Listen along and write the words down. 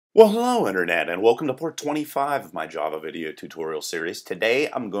Well, hello Internet, and welcome to part 25 of my Java video tutorial series. Today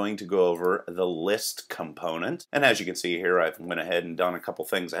I'm going to go over the list component, and as you can see here, I've went ahead and done a couple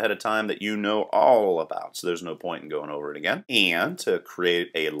things ahead of time that you know all about, so there's no point in going over it again. And to create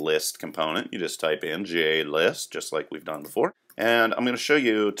a list component, you just type in JList, just like we've done before. And I'm going to show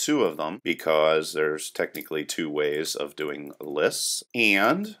you two of them because there's technically two ways of doing lists.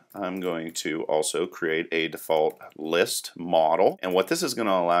 And I'm going to also create a default list model. And what this is going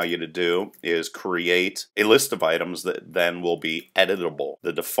to allow you to do is create a list of items that then will be editable.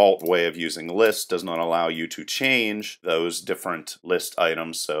 The default way of using lists does not allow you to change those different list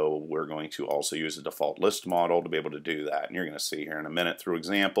items, so we're going to also use a default list model to be able to do that. And you're going to see here in a minute through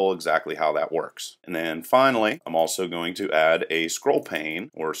example exactly how that works. And then finally, I'm also going to add a scroll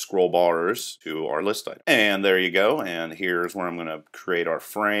pane or scroll bars to our list item. And there you go. And here's where I'm going to create our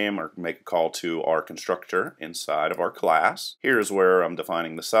frame or make a call to our constructor inside of our class. Here's where I'm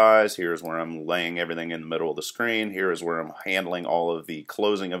defining the size. Here's where I'm laying everything in the middle of the screen. Here is where I'm handling all of the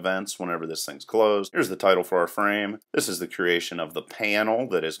closing events whenever this thing's closed. Here's the title for our frame. This is the creation of the panel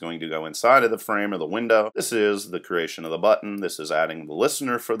that is going to go inside of the frame or the window. This is the creation of the button. This is adding the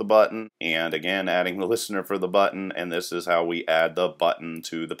listener for the button, and again adding the listener for the button, and this is how we add the button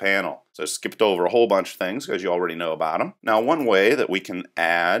to the panel. So I skipped over a whole bunch of things because you already know about them. Now, one way that we can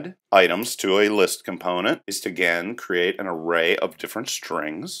add items to a list component is to again create an array of different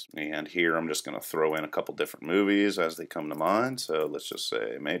strings, and here I'm just going to throw in a couple different movies as they come to mind. So let's just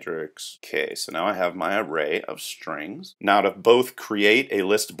say Matrix. Okay, so now I have my array of strings. Now to both create a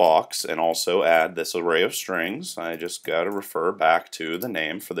list box and also add this array of strings, I just got to refer back to the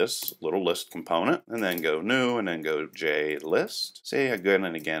name for this little list component and then go new and then go JList. See, again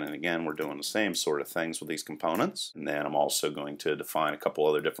and again and again we're doing the same sort of things with these components. And then I'm also going to define a couple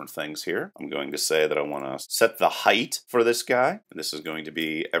other different things here. I'm going to say that I want to set the height for this guy, and this is going to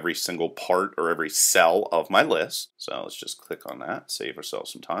be every single part or every cell of my list. So let's just click on that, save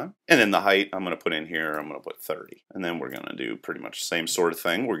ourselves some time. And then the height I'm going to put in here, I'm going to put 30. And then we're going to do pretty much the same sort of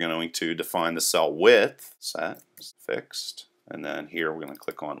thing. We're going to define the cell width, set, fixed, and then here we're going to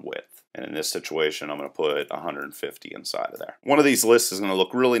click on width. And in this situation, I'm going to put 150 inside of there. One of these lists is going to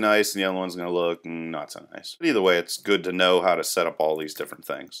look really nice, and the other one's going to look not so nice. But either way, it's good to know how to set up all these different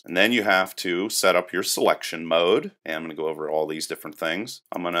things. And then you have to set up your selection mode. And I'm going to go over all these different things.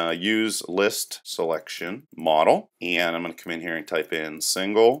 I'm going to use list selection model. And I'm going to come in here and type in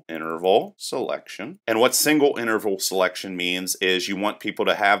single interval selection. And what single interval selection means is you want people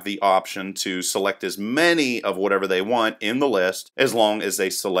to have the option to select as many of whatever they want in the list as long as they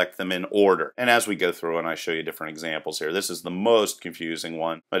select them in order. And as we go through and I show you different examples here, this is the most confusing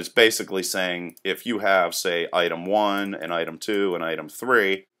one, but it's basically saying if you have, say, item 1 and item 2 and item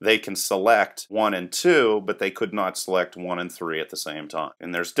 3, they can select 1 and 2, but they could not select 1 and 3 at the same time.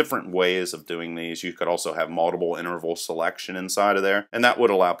 And there's different ways of doing these. You could also have multiple interval selection inside of there, and that would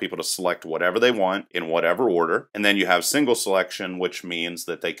allow people to select whatever they want in whatever order. And then you have single selection, which means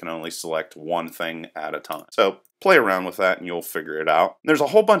that they can only select one thing at a time. So play around with that and you'll figure it out. There's a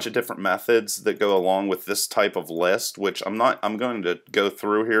whole bunch of different methods that go along with this type of list, which I'm going to go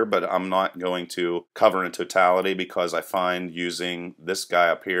through here, but I'm not going to cover in totality because I find using this guy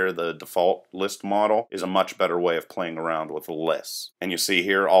up here, the default list model, is a much better way of playing around with lists. And you see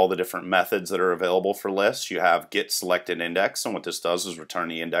here all the different methods that are available for lists. You have get selected index, and what this does is return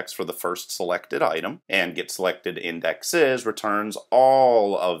the index for the first selected item, and get selected indexes returns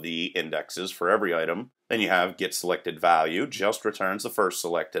all of the indexes for every item. Then you have get selected value, just returns the first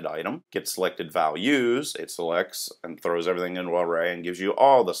selected item. Get selected values, it selects and throws everything into an array and gives you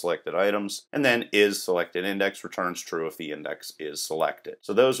all the selected items. And then is selected index returns true if the index is selected.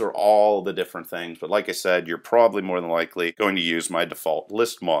 So those are all the different things. But like I said, you're probably more than likely going to use my default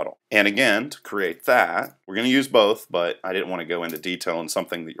list model. And again, to create that, we're going to use both, but I didn't want to go into detail on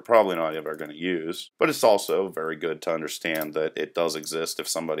something that you're probably not ever going to use. But it's also very good to understand that it does exist if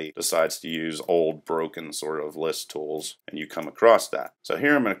somebody decides to use old, broken sort of list tools and you come across that. So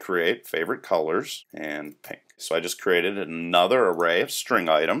here I'm going to create favorite colors and pink. So I just created another array of string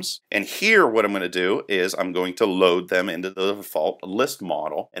items, and here what I'm going to do is I'm going to load them into the default list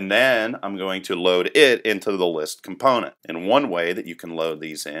model, and then I'm going to load it into the list component. And one way that you can load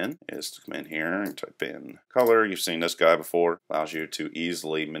these in is to come in here and type in color. You've seen this guy before. Allows you to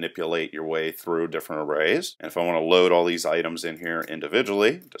easily manipulate your way through different arrays. And if I want to load all these items in here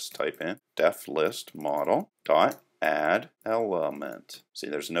individually, just type in def list model dot add element. See,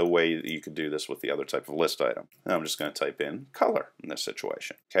 there's no way that you could do this with the other type of list item. And I'm just going to type in color in this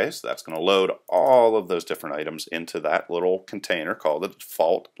situation. Okay, so that's going to load all of those different items into that little container called the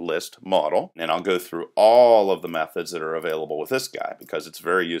default list model. And I'll go through all of the methods that are available with this guy because it's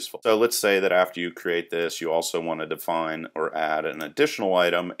very useful. So let's say that after you create this, you also want to define or add an additional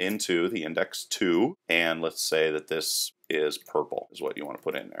item into the index 2. And let's say that this is purple is what you want to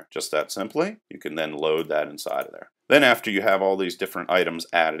put in there. Just that simply, you can then load that inside of there. Then after you have all these different items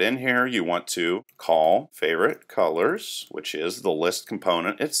added in here, you want to call favorite colors, which is the list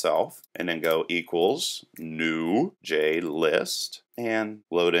component itself, and then go equals new JList, and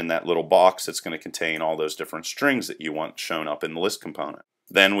load in that little box that's going to contain all those different strings that you want shown up in the list component.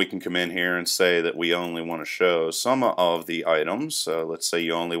 Then we can come in here and say that we only want to show some of the items. So let's say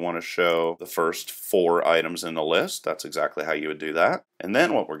you only want to show the first 4 items in the list. That's exactly how you would do that. And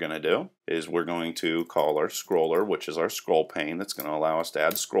then what we're going to do is we're going to call our scroller, which is our scroll pane. That's going to allow us to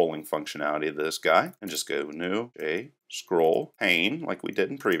add scrolling functionality to this guy. And just go new JScrollpane like we did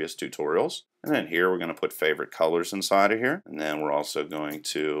in previous tutorials. And then here we're going to put favorite colors inside of here. And then we're also going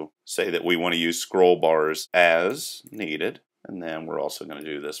to say that we want to use scroll bars as needed. And then we're also going to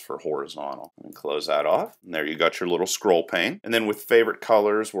do this for horizontal. And close that off. And there you got your little scroll pane. And then with favorite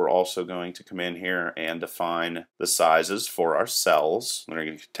colors, we're also going to come in here and define the sizes for our cells. They're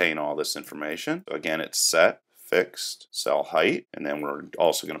going to contain all this information. So again, it's set, fixed, cell height, and then we're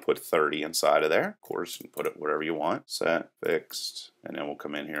also going to put 30 inside of there. Of course, you can put it whatever you want. Set, fixed, and then we'll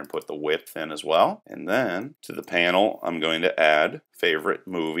come in here and put the width in as well. And then to the panel, I'm going to add favorite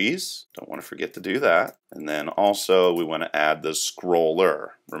movies. Don't want to forget to do that. And then also we want to add the scroller.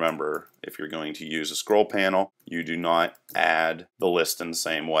 Remember, if you're going to use a scroll panel, you do not add the list in the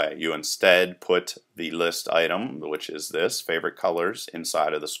same way. You instead put the list item, which is this, favorite colors,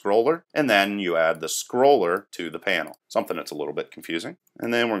 inside of the scroller, and then you add the scroller to the panel. Something that's a little bit confusing.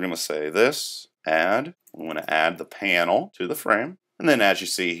 And then we're going to say this, add. We want to add the panel to the frame. And then as you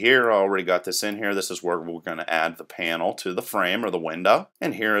see here, I already got this in here. This is where we're going to add the panel to the frame or the window.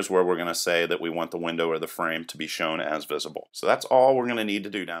 And here is where we're going to say that we want the window or the frame to be shown as visible. So that's all we're going to need to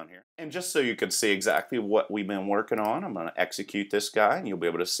do down here. And just so you can see exactly what we've been working on, I'm going to execute this guy and you'll be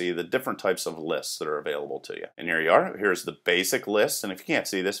able to see the different types of lists that are available to you. And here you are. Here's the basic list. And if you can't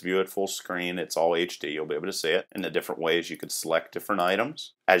see this, view it full screen. It's all HD. You'll be able to see it in the different ways you could select different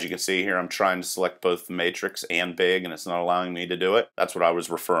items. As you can see here, I'm trying to select both the matrix and big, and it's not allowing me to do it. That's what I was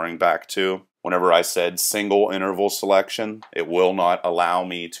referring back to. Whenever I said single interval selection, it will not allow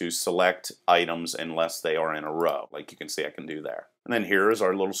me to select items unless they are in a row. Like you can see, I can do there. And then here is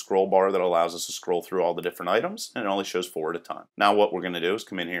our little scroll bar that allows us to scroll through all the different items, and it only shows 4 at a time. Now what we're going to do is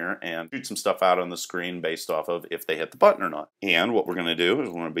come in here and shoot some stuff out on the screen based off of if they hit the button or not. And what we're going to do is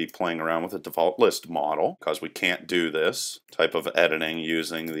we're going to be playing around with the default list model because we can't do this type of editing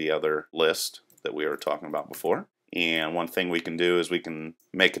using the other list that we were talking about before. And one thing we can do is we can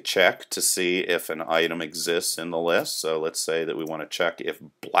make a check to see if an item exists in the list. So let's say that we want to check if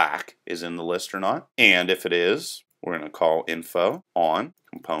black is in the list or not. And if it is, we're going to call info on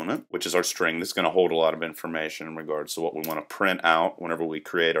component, which is our string that's going to hold a lot of information in regards to what we want to print out whenever we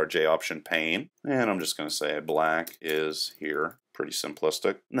create our JOptionPane. And I'm just going to say black is here. Pretty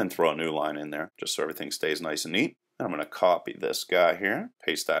simplistic. And then throw a new line in there just so everything stays nice and neat. And I'm going to copy this guy here,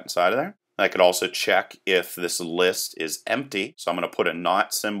 paste that inside of there. I could also check if this list is empty. So I'm going to put a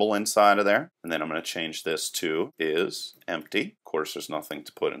not symbol inside of there. And then I'm going to change this to is empty. Of course, there's nothing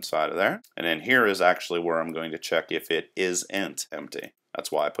to put inside of there. And then here is actually where I'm going to check if it isn't empty.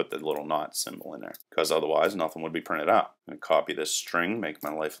 That's why I put the little not symbol in there, because otherwise nothing would be printed out. I'm going to copy this string, make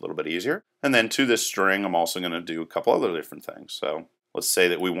my life a little bit easier. And then to this string, I'm also going to do a couple other different things. So let's say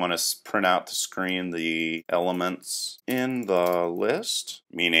that we want to print out to screen the elements in the list,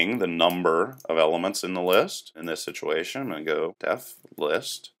 meaning the number of elements in the list. In this situation, I'm going to go def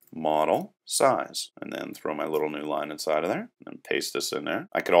list model size, and then throw my little new line inside of there, and paste this in there.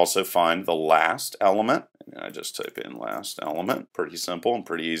 I could also find the last element, and I just type in last element. Pretty simple and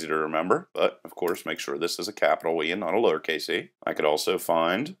pretty easy to remember, but of course make sure this is a capital E and not a lowercase e. I could also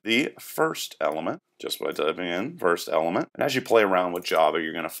find the first element just by typing in first element. And as you play around with Java,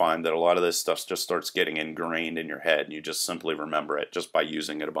 you're going to find that a lot of this stuff just starts getting ingrained in your head, and you just simply remember it just by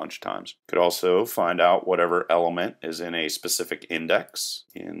using it a bunch of times. Could also find out whatever element is in a specific index,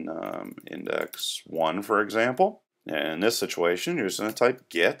 in index 1, for example. And in this situation, you're just going to type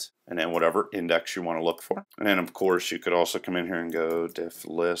get, and then whatever index you want to look for. And then, of course, you could also come in here and go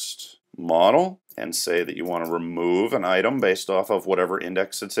DefaultListModel and say that you want to remove an item based off of whatever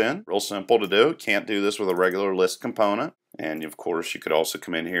index it's in. Real simple to do. Can't do this with a regular list component. And of course, you could also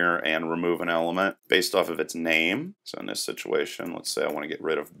come in here and remove an element based off of its name. So in this situation, let's say I want to get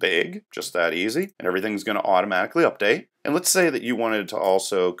rid of big, just that easy, and everything's going to automatically update. And let's say that you wanted to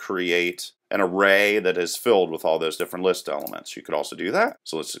also create an array that is filled with all those different list elements. You could also do that.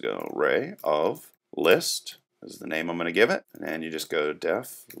 So let's go array of list is the name I'm going to give it. And then you just go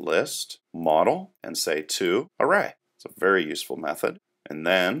def list model and say to array. It's a very useful method. And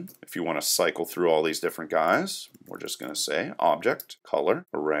then if you want to cycle through all these different guys, we're just going to say object color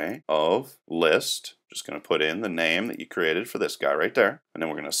array of list. Just going to put in the name that you created for this guy right there. And then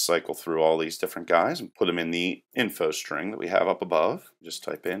we're going to cycle through all these different guys and put them in the info string that we have up above. Just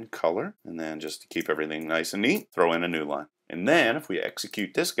type in color, and then just to keep everything nice and neat, throw in a new line. And then if we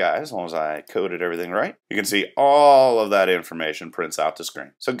execute this guy, as long as I coded everything right, you can see all of that information prints out to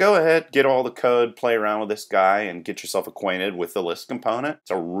screen. So go ahead, get all the code, play around with this guy, and get yourself acquainted with the list component.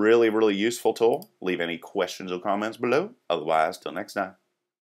 It's a really, really useful tool. Leave any questions or comments below. Otherwise, till next time.